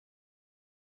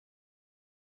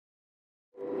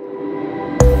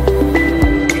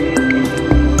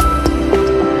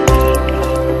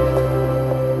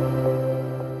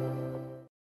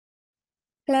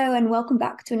welcome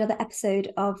back to another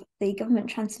episode of the Government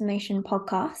Transformation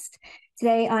Podcast.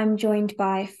 Today, I'm joined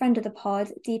by friend of the pod,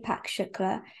 Deepak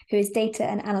Shukla, who is Data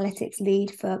and Analytics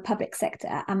Lead for Public Sector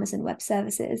at Amazon Web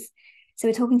Services. So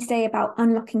we're talking today about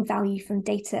unlocking value from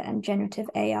data and generative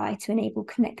AI to enable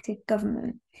connected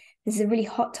government. This is a really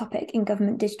hot topic in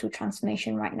government digital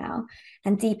transformation right now,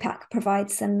 and Deepak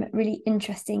provides some really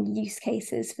interesting use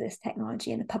cases for this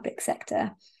technology in the public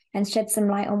sector and shed some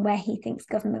light on where he thinks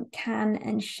government can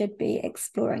and should be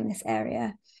exploring this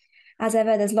area. As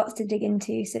ever, there's lots to dig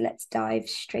into, so let's dive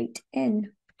straight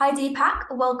in. Hi, Deepak.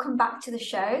 Welcome back to the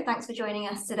show. Thanks for joining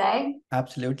us today.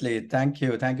 Absolutely. Thank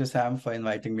you. Thank you, Sam, for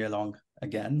inviting me along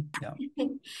again. Yeah.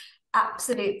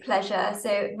 Absolute pleasure.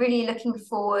 So really looking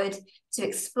forward to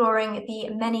exploring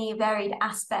the many varied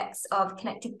aspects of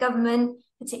connected government,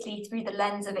 particularly through the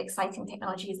lens of exciting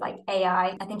technologies like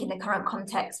AI. I think in the current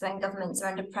context when governments are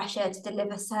under pressure to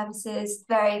deliver services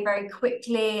very, very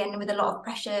quickly and with a lot of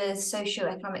pressures,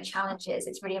 socio-economic challenges,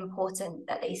 it's really important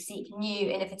that they seek new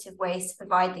innovative ways to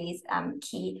provide these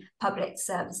key public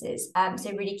services.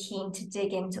 So really keen to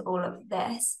dig into all of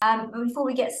this. But before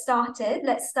we get started,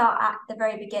 let's start at the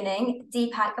very beginning.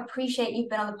 Deepak, appreciate you've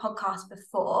been on the podcast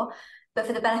before, but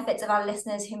for the benefits of our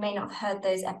listeners who may not have heard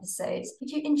those episodes, could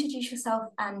you introduce yourself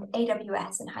and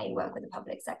AWS and how you work with the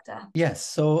public sector? Yes.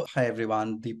 So, hi,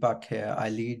 everyone. Deepak here. I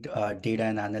lead data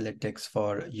and analytics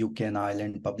for UK and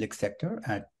Ireland public sector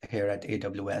here at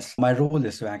AWS. My role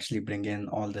is to actually bring in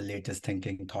all the latest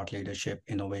thinking, thought leadership,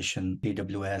 innovation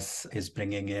AWS is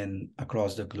bringing in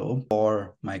across the globe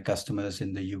for my customers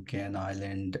in the UK and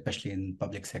Ireland, especially in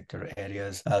public sector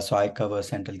areas. So I cover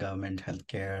central government,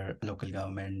 healthcare, local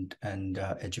government, and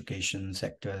education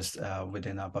sectors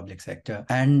within our public sector.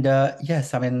 And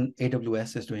yes, I mean,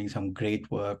 AWS is doing some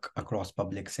great work across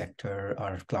public sector.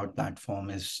 Our cloud platform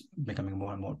is becoming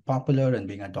more and more popular and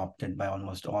being adopted by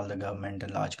almost all the government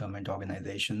and large government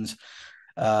organizations.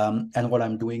 And what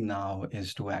I'm doing now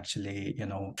is to actually,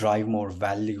 drive more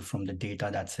value from the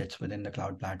data that sits within the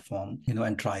cloud platform,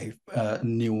 and drive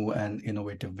new and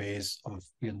innovative ways of,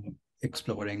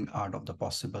 exploring art of the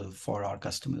possible for our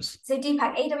customers. So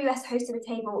Deepak, AWS hosted a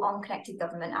table on connected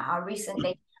government at our recent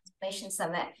Data Transformation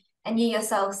Summit, and you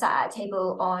yourself sat at a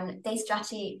table on data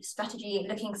strategy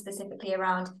looking specifically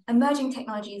around emerging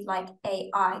technologies like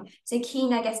AI. So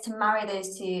keen, I guess, to marry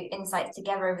those two insights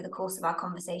together over the course of our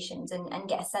conversations and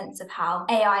get a sense of how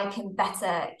AI can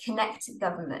better connect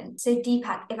government. So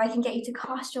Deepak, if I can get you to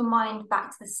cast your mind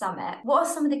back to the summit, what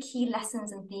are some of the key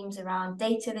lessons and themes around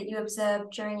data that you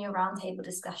observed during your roundtable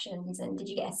discussions? And did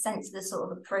you get a sense of the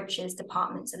sort of approaches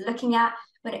departments are looking at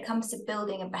when it comes to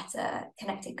building a better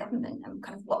connected government, and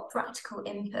kind of what practical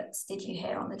inputs did you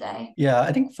hear on the day? Yeah,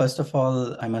 I think first of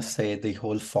all, I must say the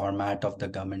whole format of the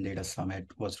Government Data Summit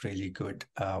was really good,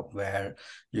 where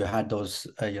you had those,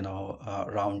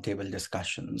 roundtable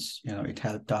discussions. It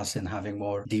helped us in having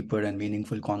more deeper and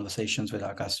meaningful conversations with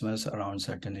our customers around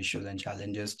certain issues and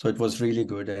challenges. So it was really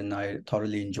good, and I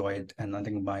thoroughly enjoyed. And I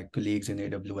think my colleagues in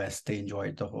AWS, they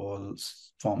enjoyed the whole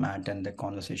format and the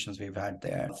conversations we've had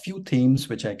there. A few themes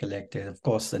which I collected. Of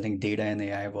course, I think data and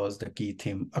AI was the key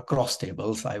theme across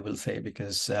tables, I will say,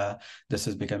 because this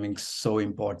is becoming so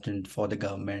important for the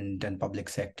government and public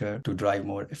sector to drive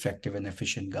more effective and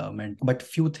efficient government. But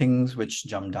few things which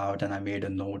jumped out and I made a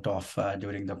note of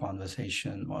during the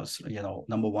conversation was,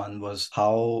 number one was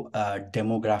how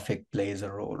demographic plays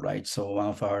a role, right? So one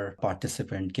of our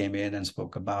participants came in and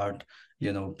spoke about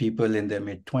people in their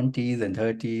mid-20s and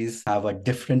 30s have a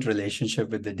different relationship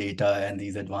with the data and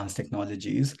these advanced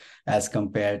technologies as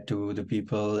compared to the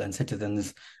people and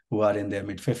citizens who are in their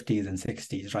mid-50s and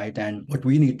 60s, right? And what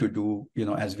we need to do,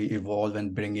 as we evolve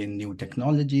and bring in new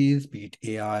technologies, be it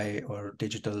AI or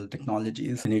digital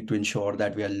technologies, we need to ensure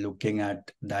that we are looking at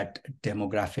that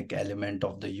demographic element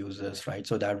of the users, right?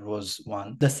 So that was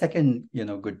one. The second,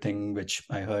 good thing which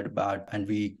I heard about, and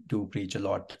we do preach a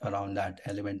lot around that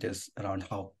element, is around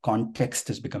how context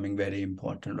is becoming very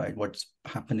important, right? What's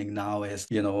happening now is,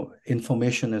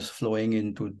 information is flowing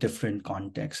into different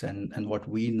contexts. And what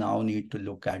we now need to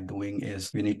look at doing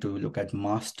is we need to look at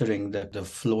mastering the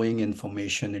flowing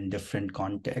information in different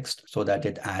contexts so that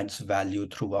it adds value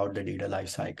throughout the data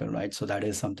lifecycle, right? So that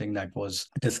is something that was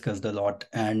discussed a lot.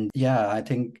 And yeah, I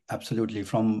think absolutely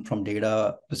from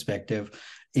data perspective,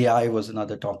 AI was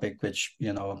another topic which,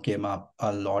 came up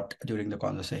a lot during the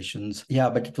conversations. Yeah,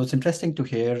 but it was interesting to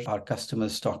hear our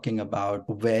customers talking about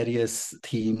various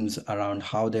themes around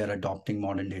how they're adopting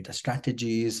modern data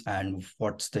strategies and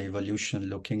what's the evolution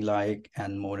looking like,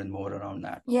 and more around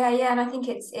that. Yeah, and I think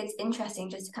it's interesting,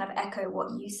 just to kind of echo what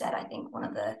you said. I think one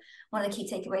of the key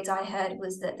takeaways I heard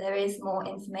was that there is more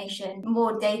information,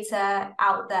 more data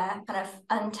out there, kind of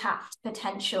untapped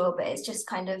potential, but it's just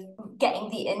kind of getting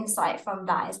the insight from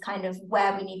that is kind of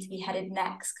where we need to be headed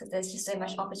next, because there's just so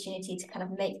much opportunity to kind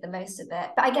of make the most of it.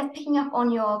 But I guess picking up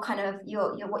on your kind of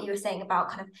your what you were saying about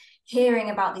kind of hearing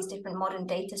about these different modern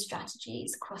data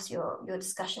strategies across your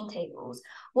discussion tables,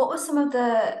 what were some of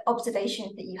the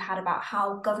observations that you had about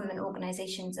how government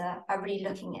organizations are really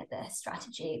looking at this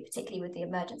strategy, particularly with the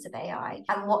emergence of AI,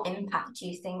 and what impact do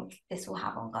you think this will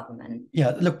have on government?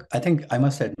 Yeah, look, I think I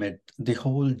must admit the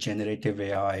whole generative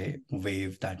AI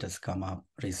wave that has come up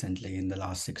recently in the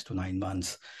last 6 to 9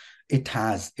 months, it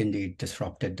has indeed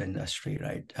disrupted the industry,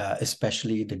 right?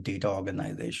 Especially the data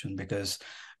organization, because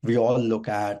we all look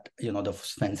at, the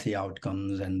fancy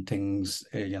outcomes and things,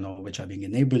 which are being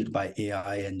enabled by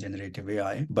AI and generative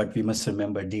AI. But we must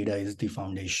remember data is the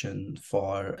foundation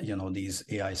for, these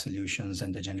AI solutions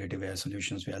and the generative AI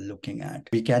solutions we are looking at.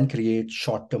 We can create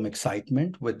short-term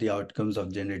excitement with the outcomes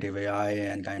of generative AI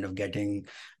and kind of getting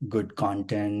good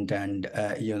content and,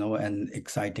 and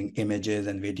exciting images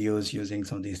and videos using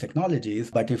some of these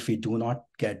technologies. But if we do not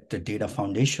get the data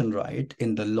foundation right,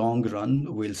 in the long run,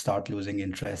 we'll start losing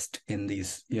interest in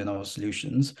these,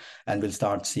 solutions, and we'll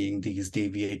start seeing these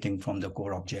deviating from the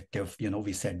core objective,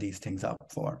 we set these things up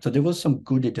for. So there was some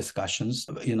good discussions,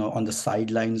 on the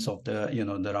sidelines of the,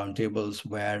 the roundtables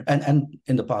where, and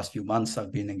in the past few months,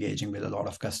 I've been engaging with a lot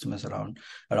of customers around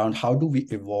how do we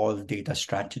evolve data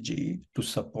strategy to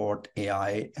support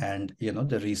AI and,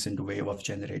 the recent wave of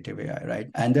generative AI, right?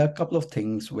 And there are a couple of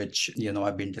things which,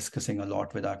 I've been discussing a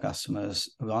lot with our customers.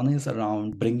 One is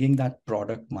around bringing that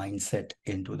product mindset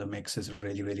into the mix is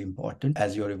really, really important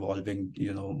as you're evolving,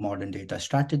 modern data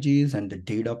strategies and the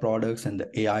data products and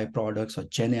the AI products or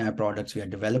Gen AI products we are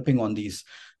developing on these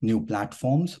new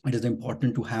platforms. It is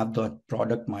important to have the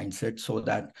product mindset so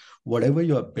that whatever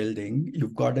you're building,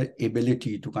 you've got an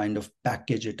ability to kind of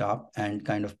package it up and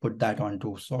kind of put that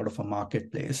onto sort of a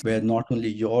marketplace where not only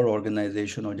your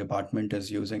organization or department is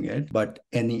using it, but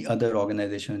any other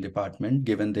organization and department,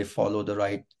 given they follow the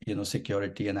right,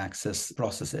 security and access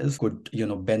processes, could,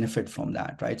 benefit from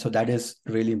that, right? So that is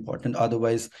really important.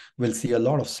 Otherwise, we'll see a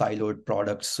lot of siloed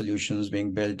product solutions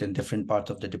being built in different parts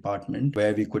of the department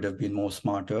where we could have been more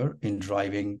smarter in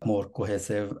driving more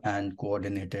cohesive and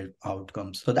coordinated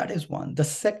outcomes. So that is one. The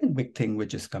second big thing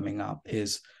which is coming up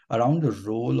is around the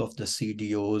role of the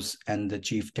CDOs and the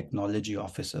chief technology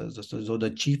officers. So the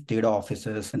chief data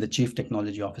officers and the chief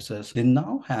technology officers, they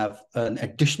now have an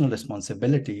additional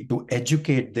responsibility to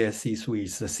educate their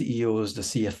C-suites, the CEOs, the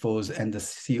CFOs, and the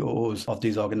COOs of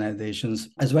these organizations,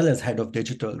 as well as head of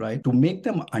digital, right? To make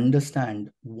them understand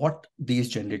what these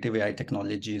generative AI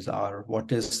technologies are,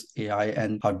 what is AI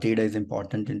and how data is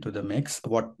important into the mix,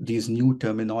 what these new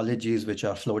terminologies which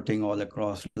are floating all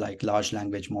across, like large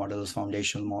language models,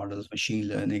 foundational models, machine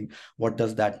learning, what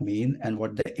does that mean, and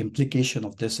what the implication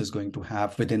of this is going to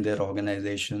have within their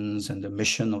organizations and the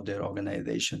mission of their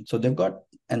organization. So they've got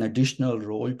an additional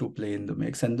role to play in the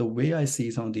mix. And the way I see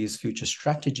some of these future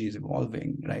strategies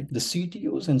evolving, right, the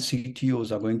CTOs and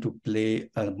CTOs are going to play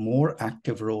a more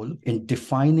active role in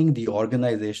defining the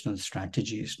organizational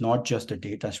strategies, not just a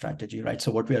data strategy, right?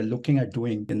 So what we are looking at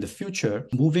doing in the future,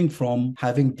 moving from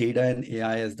having data and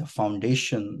AI as the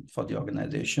foundation for the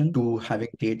organization to having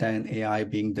data and AI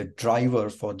being the driver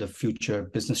for the future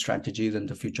business strategies and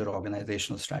the future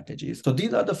organizational strategies. So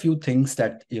these are the few things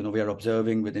that, we are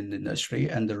observing within the industry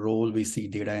and the role we see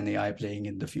data and AI playing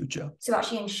in the future. So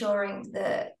actually ensuring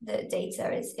that the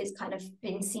data is kind of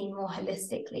being seen more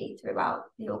holistically throughout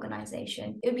the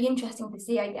organization. It would be interesting to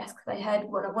see, I guess, because I heard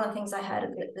one of the things I heard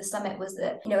at the summit was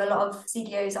that, a lot of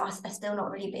CDOs are still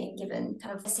not really being given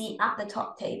kind of a seat at the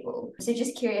top table. So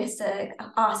just curious to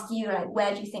ask you, like,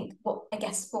 where do you think, what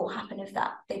will happen if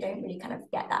that they don't really kind of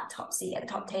get that top seat at the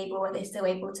top table? Are they still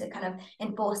able to kind of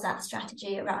enforce that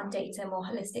strategy around data more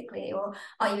holistically, or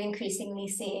are you increasingly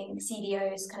seeing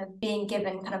CDOs kind of being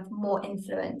given kind of more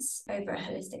influence over a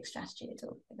holistic strategy at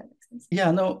all, if that makes sense?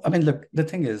 Yeah, no, I mean, look, the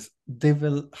thing is, they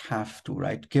will have to,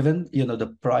 right? Given,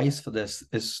 the price for this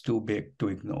is too big to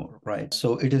ignore, right?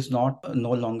 So it is no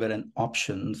longer an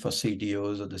option for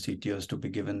CDOs or the CTOs to be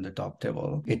given the top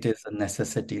table. It is a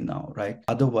necessity now, right?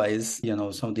 Otherwise,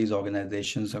 some of these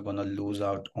organizations are going to lose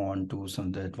out on to some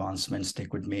of the advancements they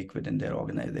could make within their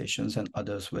organizations, and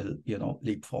others will,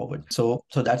 leap forward. So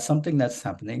that's something that's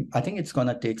happening. I think it's going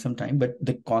to take some time, but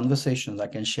the conversations I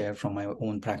can share from my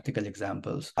own practical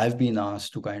examples. I've been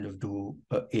asked to kind of do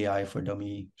AI for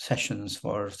dummy sessions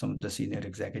for some of the senior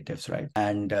executives, right?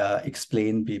 And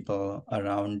explain people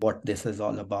around what this is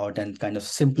all about, and kind of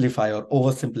simplify or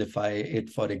oversimplify it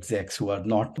for execs who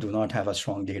do not have a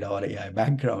strong data or AI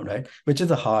background, right? Which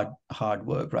is a hard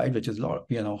work, right? Which is a lot,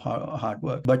 hard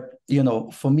work. But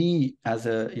for me as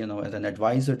as an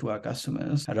advisor to our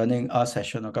customers, running a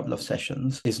session, a couple of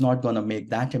sessions is not going to make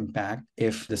that impact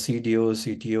if the CDOs,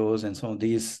 CTOs, and some of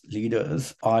these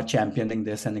leaders are championing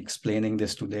this and explaining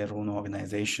this to their own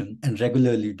organization and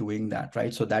regularly doing that,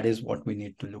 right? So that is what we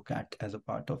need to look at as a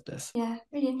part of this. Yeah,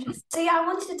 really interesting. So yeah, I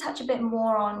wanted to touch a bit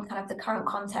more on kind of the current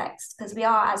context, because we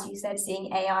are, as you said,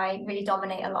 seeing AI really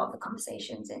dominate a lot of the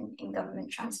conversations in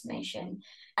government transformation.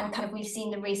 And kind of we've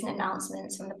seen the recent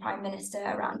announcements from the Prime Minister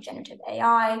around generative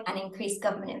AI and increased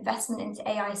government investment into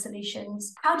AI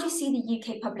solutions. How do you see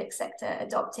the UK public sector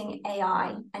adopting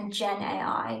AI and Gen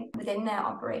AI within their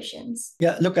operations?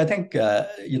 Yeah, look, I think,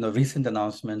 recent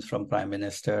announcements from Prime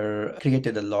Minister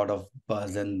created a lot of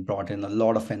buzz and brought in a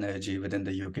lot of energy within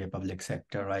the UK public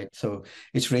sector, right? So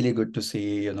it's really good to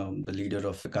see, the leader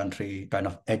of the country kind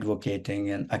of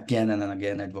advocating and again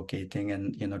advocating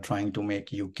and, trying to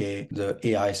make UK the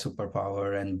AI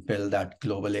superpower and build that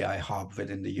global AI hub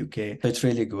within the UK. So it's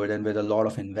really good. And with a lot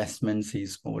of investments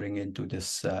he's pouring into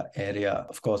this area,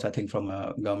 of course, I think from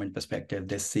a government perspective,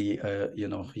 they see a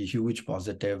huge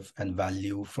positive and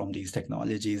value from these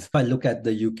technologies. If I look at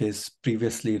the UK's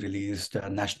previously released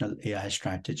national AI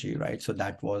strategy, right? So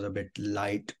that was a bit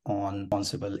light on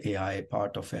responsible AI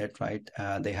part of it, right?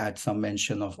 They had some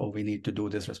mention of, we need to do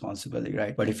this responsibly,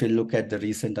 right? But if you look at the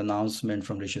recent announcement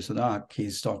from Rishi Sunak,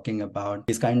 he's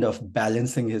kind of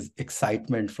balancing his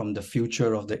excitement from the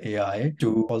future of the AI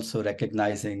to also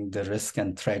recognizing the risk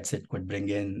and threats it could bring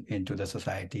into the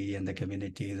society and the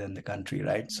communities and the country,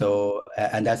 right? So,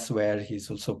 and that's where he's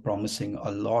also promising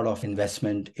a lot of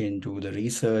investment into the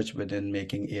research within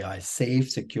making AI safe,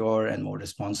 secure, and more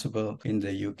responsible in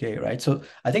the UK, right? So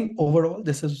I think overall,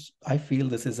 I feel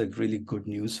this is a really good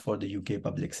news for the UK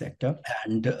public sector.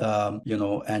 And,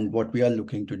 and what we are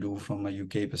looking to do from a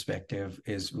UK perspective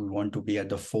is we want to be at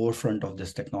the forefront of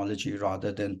this technology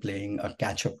rather than playing a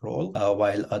catch-up role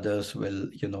while others will,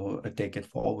 take it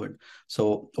forward.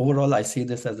 So overall, I see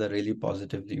this as a really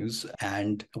positive news.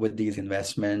 And with these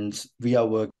investments, we are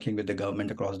working with the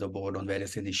government across the board on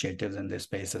various initiatives in this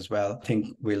space as well. I think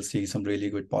we'll see some really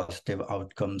good positive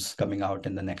outcomes coming out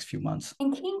in the next few months.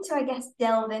 And keen to, I guess,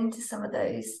 delve into some of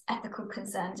those ethical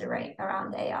concerns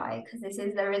around AI, because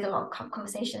there is a lot of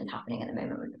conversations happening at the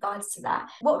moment with regards to that.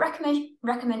 What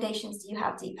recommendations do you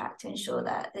have, Deepak, to ensure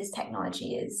that this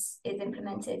technology is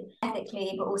implemented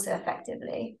ethically but also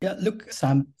effectively? Yeah, look,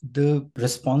 Sam, the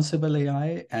responsible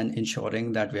AI and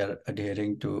ensuring that we are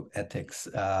adhering to ethics,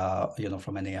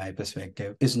 from an AI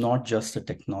perspective is not just a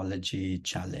technology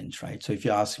challenge, right? So if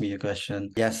you ask me a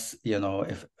question, yes,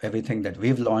 if everything that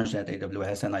we've launched at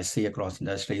AWS and I see across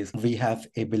industries, we have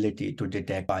ability to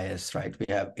detect bias, right? We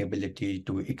have ability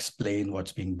to explain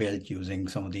what's being built using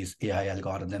some of these AI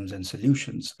algorithms and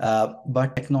solutions.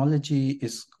 But technology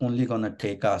is only going to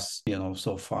take us,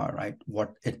 so far, right?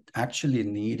 What it actually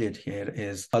needed here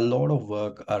is a lot of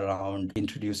work around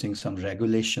introducing some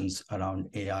regulations around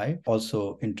AI,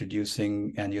 also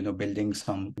introducing and, building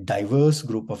some diverse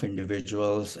group of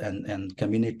individuals and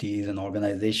communities and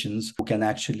organizations who can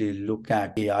actually look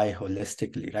at AI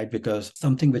holistically, right? Because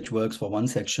something which works for one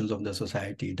sections of the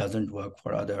society doesn't work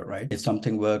for other, right? If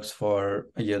something works for,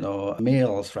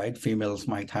 males, right? Females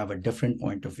might have a different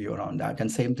point of view around that.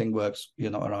 And same thing works,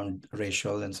 around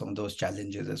racial and some of those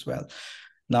challenges as well.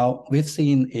 Now, we've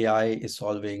seen AI is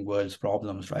solving world's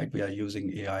problems, right? We are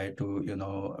using AI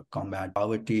to, combat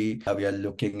poverty. We are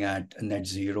looking at net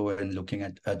zero and looking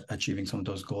at achieving some of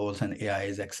those goals, and AI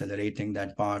is accelerating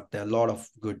that part. There are a lot of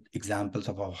good examples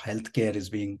of how healthcare is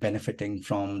benefiting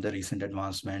from the recent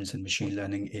advancements in machine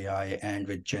learning AI and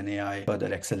with Gen AI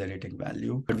further accelerating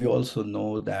value. But we also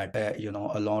know that,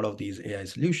 a lot of these AI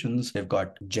solutions, they've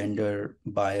got gender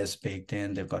bias baked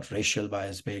in, they've got racial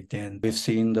bias baked in. We've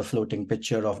seen the floating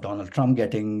picture picture of Donald Trump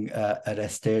getting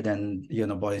arrested and,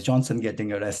 Boris Johnson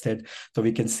getting arrested. So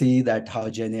we can see that how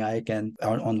Gen AI can,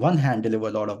 on one hand, deliver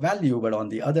a lot of value, but on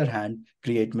the other hand,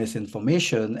 create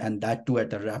misinformation, and that too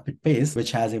at a rapid pace,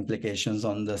 which has implications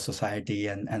on the society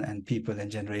and people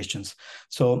and generations.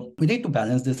 So we need to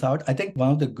balance this out. I think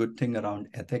one of the good thing around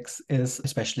ethics is,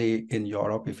 especially in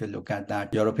Europe, if you look at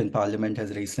that, European Parliament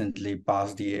has recently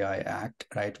passed the AI Act,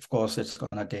 right? Of course, it's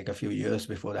going to take a few years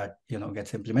before that,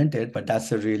 gets implemented, but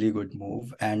that's a really good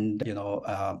move. And,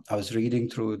 I was reading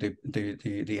through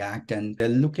the act, and they're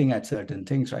looking at certain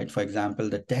things, right? For example,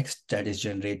 the text that is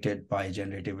generated by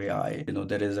generative AI,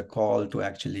 there is a call to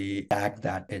actually tag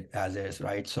that it as is,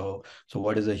 right? So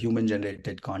what is the human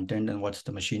generated content and what's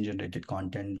the machine generated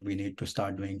content? We need to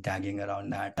start doing tagging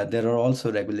around that. There are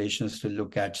also regulations to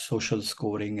look at social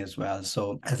scoring as well.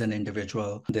 So as an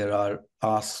individual, there are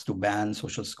asks to ban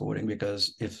social scoring,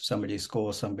 because if somebody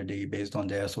scores somebody based on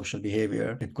their social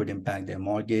behavior, it could impact their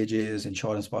mortgages,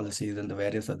 insurance policies, and the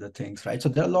various other things, right? So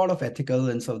there are a lot of ethical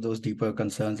and some of those deeper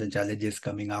concerns and challenges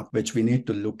coming up, which we need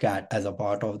to look at as a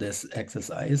part of this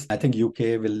exercise. I think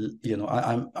UK will,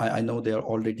 I know they're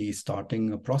already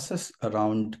starting a process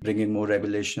around bringing more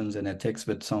regulations and ethics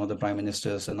with some of the Prime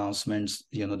Minister's announcements.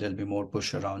 There'll be more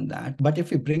push around that. But if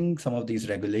we bring some of these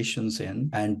regulations in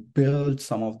and build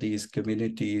some of these communities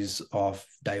of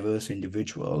diverse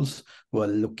individuals who are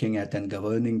looking at and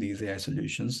governing these AI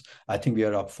solutions, I think we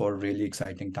are up for a really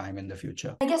exciting time in the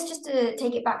future. I guess just to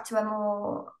take it back to a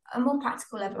more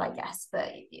practical level, I guess, but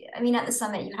I mean, at the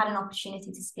summit, you had an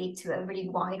opportunity to speak to a really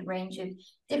wide range of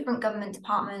different government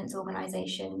departments,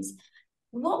 organizations.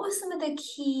 What were some of the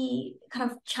key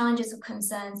kind of challenges or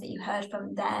concerns that you heard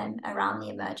from them around the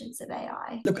emergence of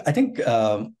AI? Look, I think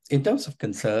in terms of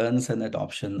concerns and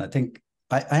adoption, I think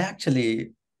I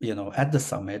actually, at the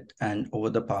summit and over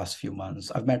the past few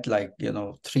months, I've met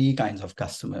three kinds of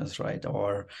customers, right?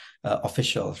 Or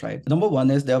officials, right? Number one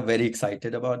is they're very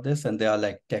excited about this and they are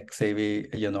like tech savvy,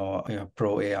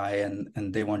 pro AI,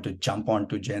 and they want to jump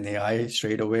onto Gen AI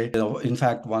straight away. In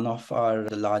fact, one of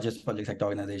the largest public sector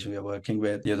organizations we are working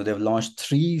with, they've launched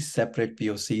 3 separate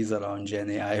POCs around Gen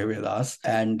AI with us.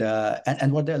 And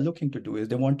what they're looking to do is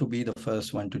they want to be the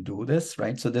first one to do this,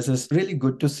 right? So this is really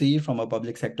good to see from a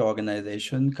public sector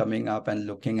organization coming up and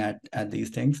looking at these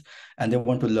things, and they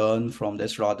want to learn from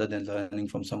this rather than learning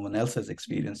from someone else's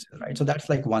experiences, right? So that's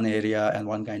like one area and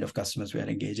one kind of customers we are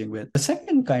engaging with. The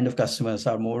second kind of customers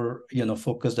are more,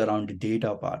 focused around the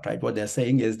data part, right? What they're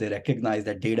saying is they recognize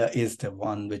that data is the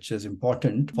one which is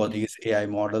important for these AI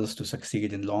models to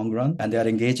succeed in long run, and they are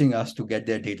engaging us to get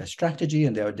their data strategy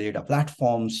and their data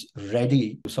platforms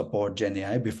ready to support Gen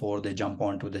AI before they jump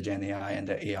onto the Gen AI and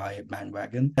the AI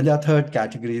bandwagon. And there are third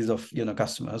categories of,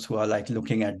 customers who are like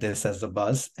looking at this as a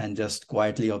buzz and just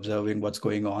quietly observing what's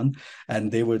going on,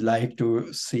 and they would like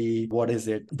to see what is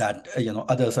it that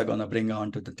others are going to bring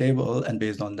onto the table, and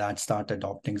based on that start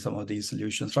adopting some of these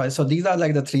solutions, right? So these are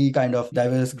like the 3 kind of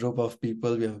diverse group of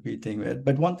people we are meeting with.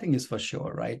 But one thing is for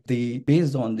sure, right?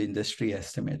 Based on the industry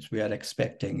estimates, we are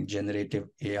expecting generative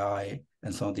AI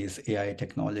and some of these AI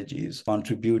technologies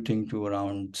contributing to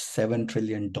around $7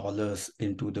 trillion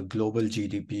into the global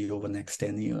GDP over the next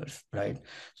 10 years, right?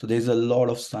 So there's a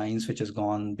lot of science which has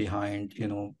gone behind,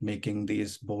 making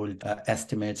these bold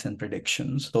estimates and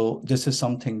predictions. So this is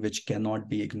something which cannot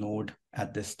be ignored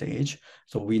at this stage.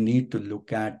 So we need to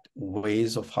look at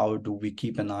ways of how do we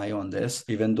keep an eye on this,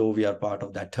 even though we are part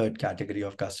of that third category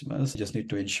of customers. We just need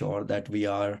to ensure that we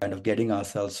are kind of getting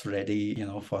ourselves ready,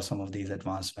 for some of these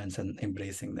advancements and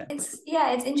embracing them. It's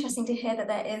interesting to hear that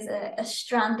there is a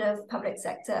strand of public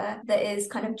sector that is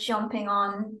kind of jumping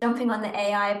on the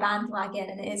AI bandwagon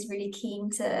and is really keen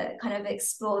to kind of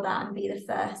explore that and be the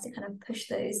first to kind of push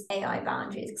those AI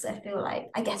boundaries. Because I feel like,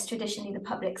 I guess traditionally the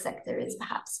public sector has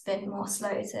perhaps been more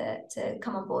slow to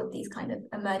come on board these kind of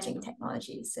emerging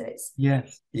technologies. So it's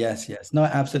yes. No,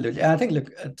 absolutely. I think,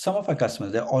 look, some of our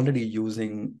customers, they're already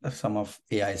using some of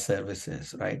AI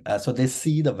services, right? So they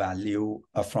see the value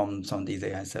from some of these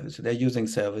AI services. They're using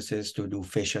services to do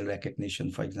facial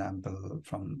recognition, for example,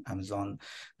 from Amazon.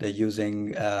 They're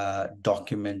using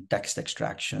document text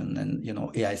extraction and,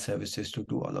 AI services to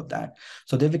do all of that.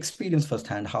 So they've experienced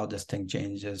firsthand how this thing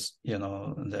changes,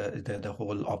 the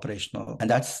whole operational. And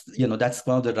that's, that's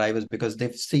one of the drivers, because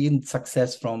they've seen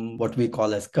success from what we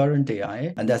call as current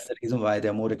AI. And that's the reason why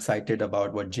they're more excited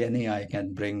about what Gen AI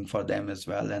can bring for them as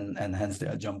well. And hence they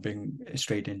are jumping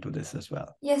straight into this as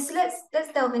well. Yes, so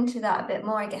let's delve into that a bit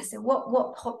more, I guess. So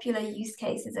what popular use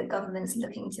cases are governments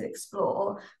looking to explore,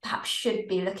 or perhaps should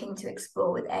be looking to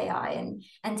explore with AI?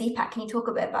 And Deepak, can you talk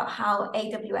a bit about how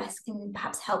AWS can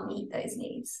perhaps help meet those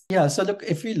needs? Yeah, so look,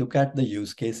 if we look at the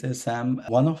use cases, Sam,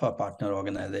 one of our partner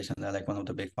organizations, they're like one of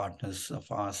the big partners of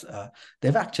ours,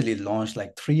 they've actually launched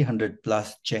like 300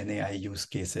 plus Gen AI use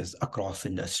cases across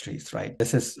industries, right?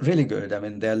 This is really good. I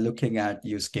mean, they're looking at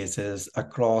use cases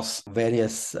across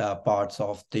various parts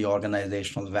of the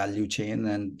organizational value chain,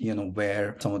 and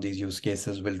where some of these use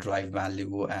cases will drive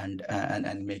value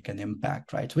and make an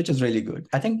impact, right? Which is really good.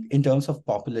 I think in terms of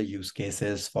popular use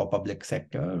cases for public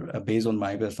sector, based on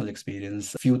my personal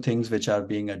experience, few things which are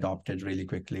being adopted really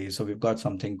quickly. So we've got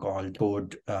something called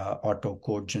auto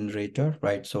code generator,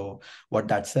 right? So what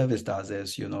that service does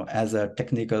is, as a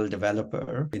technical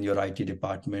developer in your IT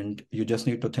department, you just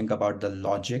need to think about the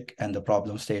logic and the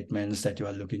problem statements that you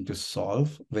are looking to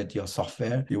solve with your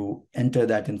software. You enter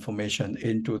that information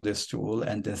into this tool,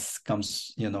 and this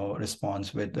comes,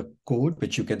 response with the code,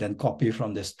 which you can then copy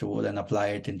from this tool and apply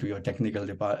it into your technical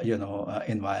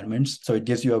environments. So it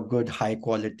gives you a good high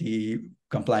quality,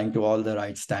 complying to all the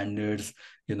right standards,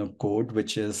 code,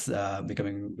 which is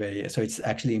becoming so it's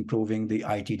actually improving the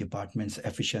IT department's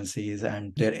efficiencies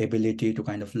and their ability to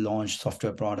kind of launch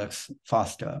software products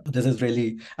faster. This is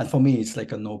really, and for me, it's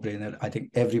like a no-brainer. I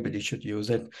think everybody should use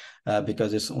it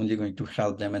because it's only going to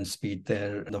help them and speed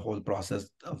the whole process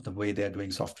of the way they're doing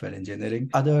software engineering.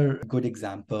 Other good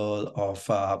example of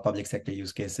public sector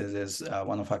use cases is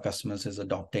one of our customers is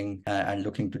adopting and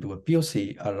looking to do a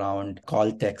POC around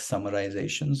call text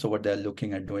summarization. So what they're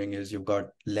looking at doing is, you've got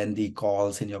lengthy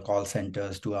calls in your call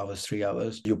centers, 2 hours, 3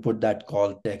 hours. You put that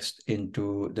call text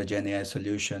into the Gen AI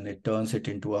solution, it turns it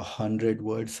into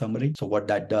 100-word summary. So what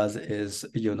that does is,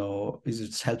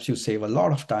 it helps you save a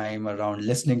lot of time around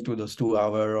listening to those 2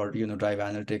 hour or, drive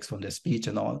analytics from the speech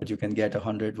and all. But you can get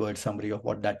 100-word summary of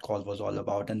what that call was all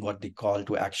about and what the call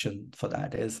to action for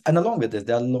that is. And along with this,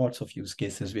 there are lots of use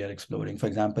cases we are exploring. For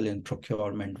example, in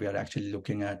procurement, we are actually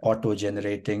looking at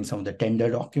auto-generating some of the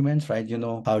tender documents, right?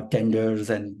 How tenders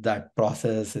and that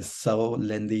process is so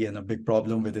lengthy and a big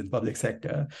problem within public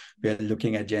sector. We are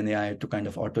looking at Gen AI to kind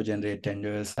of auto-generate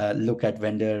tenders, look at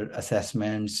vendor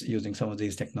assessments using some of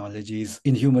these technologies.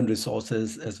 In human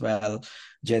resources as well,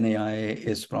 Gen AI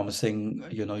is promising,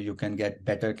 you can get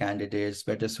better candidates,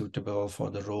 better suitable for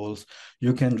the roles.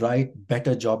 You can write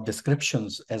better job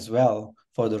descriptions as well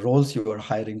for the roles you are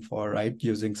hiring for, right?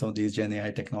 Using some of these Gen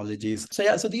AI technologies. So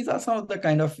yeah, so these are some of the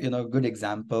kind of, good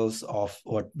examples of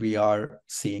what we are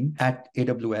seeing. At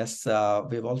AWS,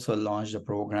 we've also launched a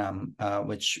program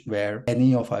where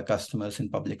any of our customers in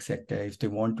public sector, if they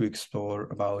want to explore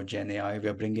about Gen AI,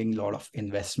 we're bringing a lot of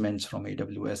investments from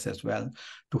AWS as well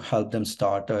to help them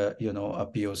start a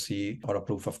POC or a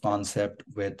proof of concept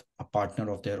with a partner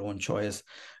of their own choice.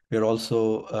 We're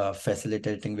also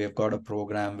facilitating. We've got a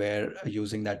program where,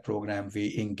 using that program,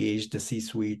 we engage the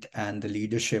C-suite and the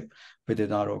leadership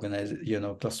within our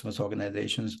customers'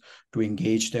 organizations to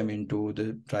engage them into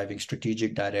the driving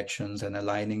strategic directions and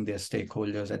aligning their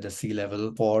stakeholders at the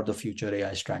C-level for the future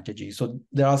AI strategy. So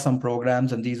there are some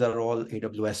programs, and these are all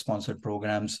AWS-sponsored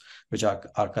programs, which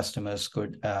our customers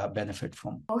could benefit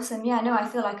from. Awesome. Yeah, no, I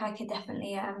feel like I could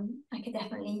definitely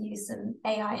use some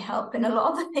AI help in a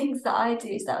lot of the things that I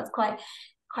do. So that was quite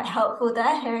helpful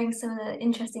there, hearing some of the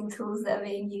interesting tools that are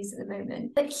being used at the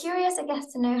moment. But curious, I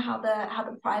guess, to know how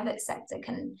the private sector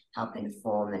can help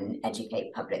inform and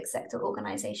educate public sector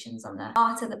organizations on the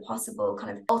art of the possible,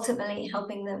 kind of ultimately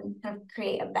helping them kind of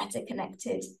create a better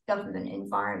connected government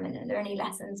environment. Are there any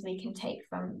lessons we can take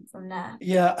from there?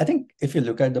 Yeah, I think if you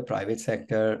look at the private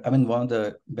sector, I mean, one of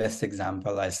the best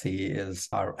example I see is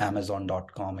our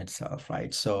Amazon.com itself,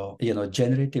 right? So,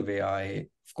 generative AI,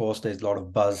 of course, there's a lot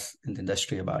of buzz in the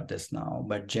industry about this now,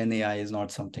 but Gen AI is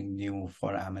not something new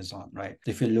for Amazon, right?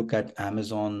 If you look at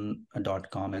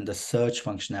Amazon.com and the search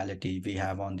functionality we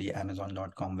have on the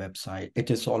Amazon.com website,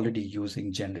 it is already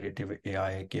using generative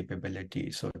AI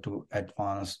capability. So to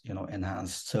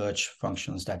enhance search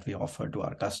functions that we offer to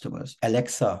our customers.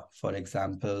 Alexa, for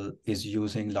example, is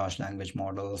using large language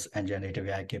models and generative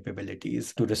AI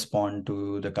capabilities to respond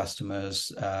to the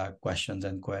customers' questions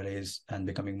and queries and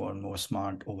becoming more and more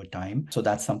smart over time. So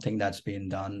that's something that's been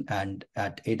done. And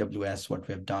at AWS, what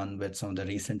we've done with some of the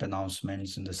recent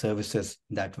announcements and the services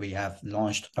that we have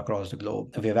launched across the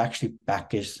globe, we have actually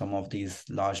packaged some of these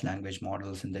large language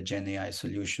models in the Gen AI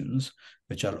solutions,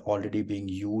 which are already being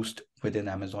used within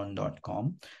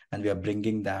Amazon.com, and we are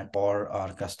bringing that for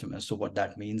our customers. So what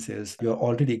that means is you're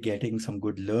already getting some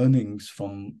good learnings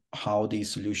from how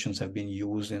these solutions have been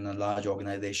used in a large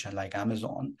organization like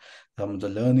Amazon. Some of the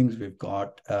learnings we've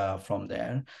got from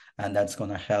there, and that's going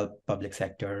to help public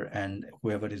sector and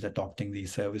whoever is adopting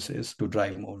these services to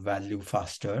drive more value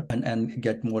faster and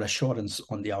get more assurance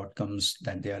on the outcomes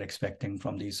that they are expecting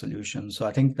from these solutions. So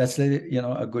I think that's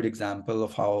a good example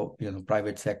of how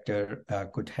private sector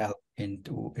could help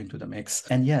into the mix.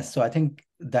 And yes, so I think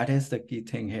that is the key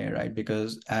thing here, right?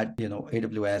 Because at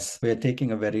AWS, we're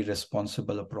taking a very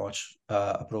responsible approach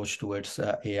towards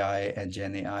AI and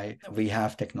Gen AI. We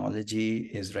have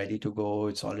technology is ready to go.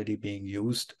 It's already being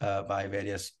used by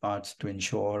various parts to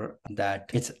ensure that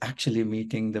it's actually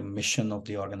meeting the mission of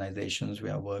the organizations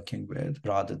we are working with,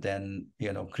 rather than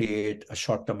create a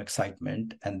short-term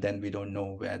excitement and then we don't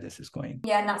know where this is going.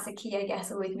 Yeah, and that's the key, I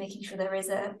guess, always making sure there is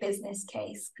a business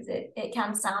case, because it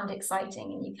can sound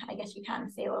exciting and I guess you can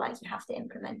feel like you have to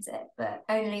implement it, but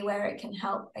only where it can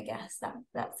help. I guess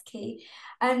that's key.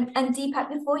 And Deepak,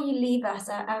 before you leave us,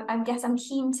 I guess I'm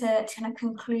keen to kind of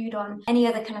conclude on any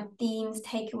other kind of themes,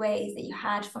 takeaways that you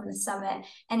had from the summit,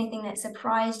 anything that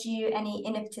surprised you, any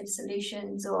innovative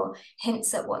solutions or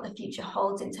hints at what the future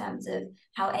holds in terms of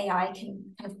how AI can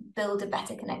kind of build a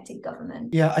better connected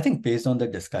government. Yeah, I think based on the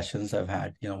discussions I've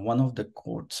had, one of the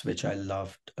quotes which I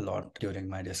loved a lot during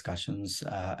my discussions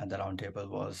at the roundtable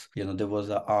was, there was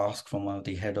an ask from one of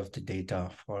the head of the data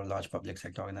for a large public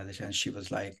sector organization. And she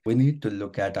was like, we need to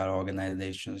look at our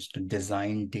organizations to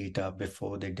design data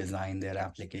before they design their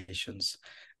applications.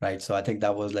 Right. So I think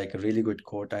that was like a really good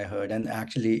quote I heard. And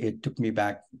actually, it took me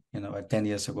back, 10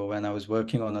 years ago when I was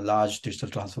working on a large digital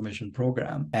transformation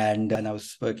program. And I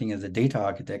was working as a data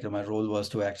architect. And my role was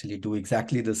to actually do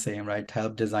exactly the same, right?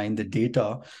 Help design the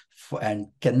data and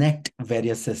connect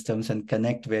various systems and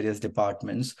connect various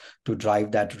departments to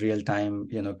drive that real-time,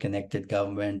 connected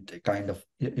government kind of.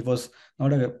 It was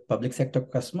not a public sector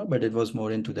customer, but it was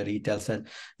more into the retail side.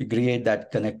 We create that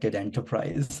connected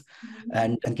enterprise.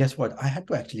 And guess what? I had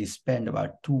to actually spend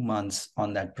about 2 months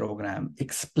on that program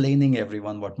explaining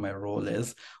everyone what my role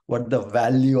is, what the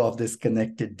value of this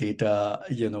connected data,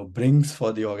 brings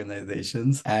for the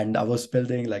organizations. And I was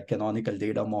building like canonical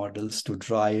data models to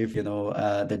drive,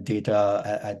 the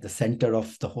data at the center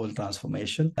of the whole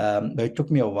transformation. But it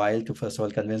took me a while to first of all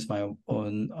convince my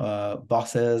own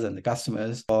bosses and the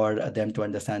customers for them to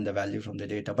understand the value from the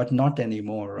data, but not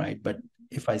anymore, right? But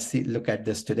if I look at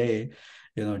this today,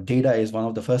 data is one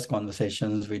of the first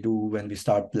conversations we do when we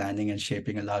start planning and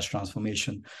shaping a large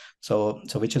transformation. So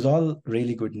which is all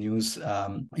really good news,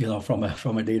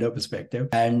 from a data perspective.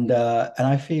 And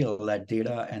I feel that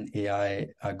data and AI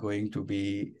are going to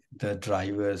be the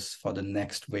drivers for the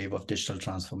next wave of digital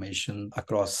transformation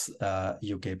across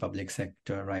UK public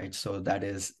sector, right? So that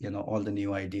is, all the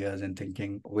new ideas and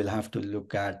thinking. We'll have to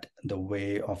look at the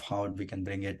way of how we can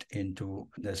bring it into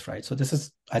this, right? So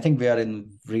I think we are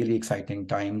in really exciting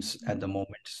times at the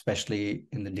moment, especially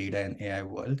in the data and AI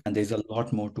world. And there's a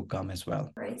lot more to come as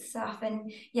well. Great stuff.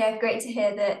 And yeah, great to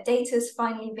hear that data is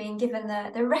finally being given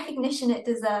the recognition it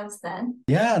deserves then.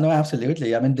 Yeah, no,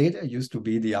 absolutely. I mean, data used to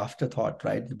be the afterthought,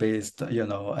 right? Based, I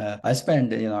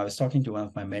was talking to one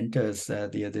of my mentors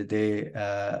the other day.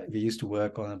 We used to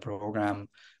work on a program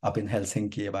up in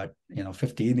Helsinki about,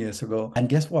 15 years ago. And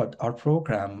guess what?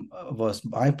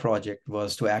 My project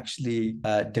was to actually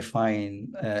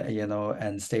define,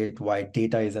 and state why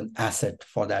data is an asset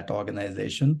for that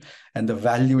organization and the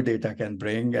value data can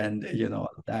bring and,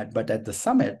 that. But at the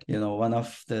summit, one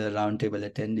of the roundtable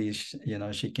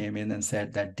attendees, she came in and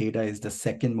said that data is the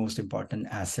second most important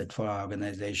asset for our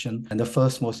organization. And the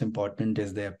first most important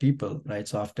is their people, right?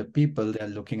 So after people, they're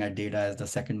looking at data as the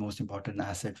second most important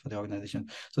asset for the organization.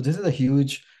 So this is a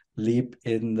huge leap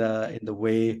in the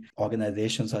way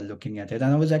organizations are looking at it.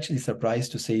 And I was actually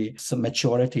surprised to see some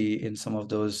maturity in some of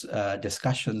those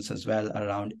discussions as well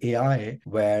around AI,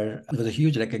 where there was a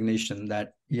huge recognition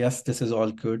that yes, this is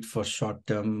all good for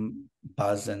short-term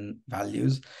buzz and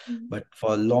values, but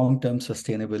for long-term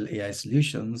sustainable AI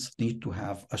solutions, need to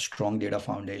have a strong data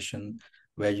foundation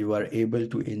where you are able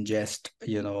to ingest,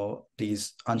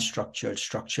 these unstructured,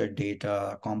 structured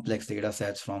data, complex data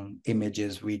sets from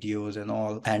images, videos, and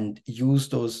all, and use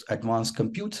those advanced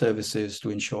compute services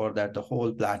to ensure that the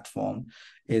whole platform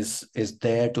is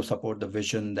there to support the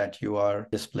vision that you are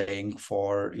displaying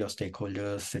for your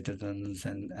stakeholders, citizens,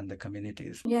 and the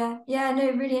communities. Yeah,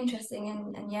 no, really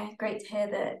interesting. And yeah, great to hear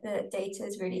that the data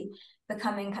is really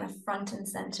becoming kind of front and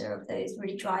center of those,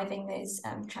 really driving those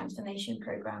transformation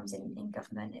programs in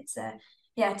government. It's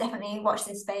definitely watch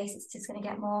this space. It's just going to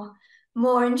get more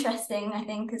more interesting, I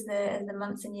think, as the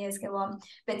months and years go on.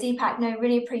 But Deepak, no,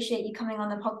 really appreciate you coming on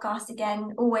the podcast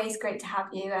again. Always great to have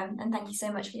you, and thank you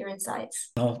so much for your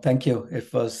insights. No, thank you.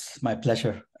 It was my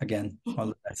pleasure again. All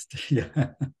the best. Yeah.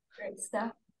 Great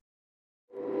stuff.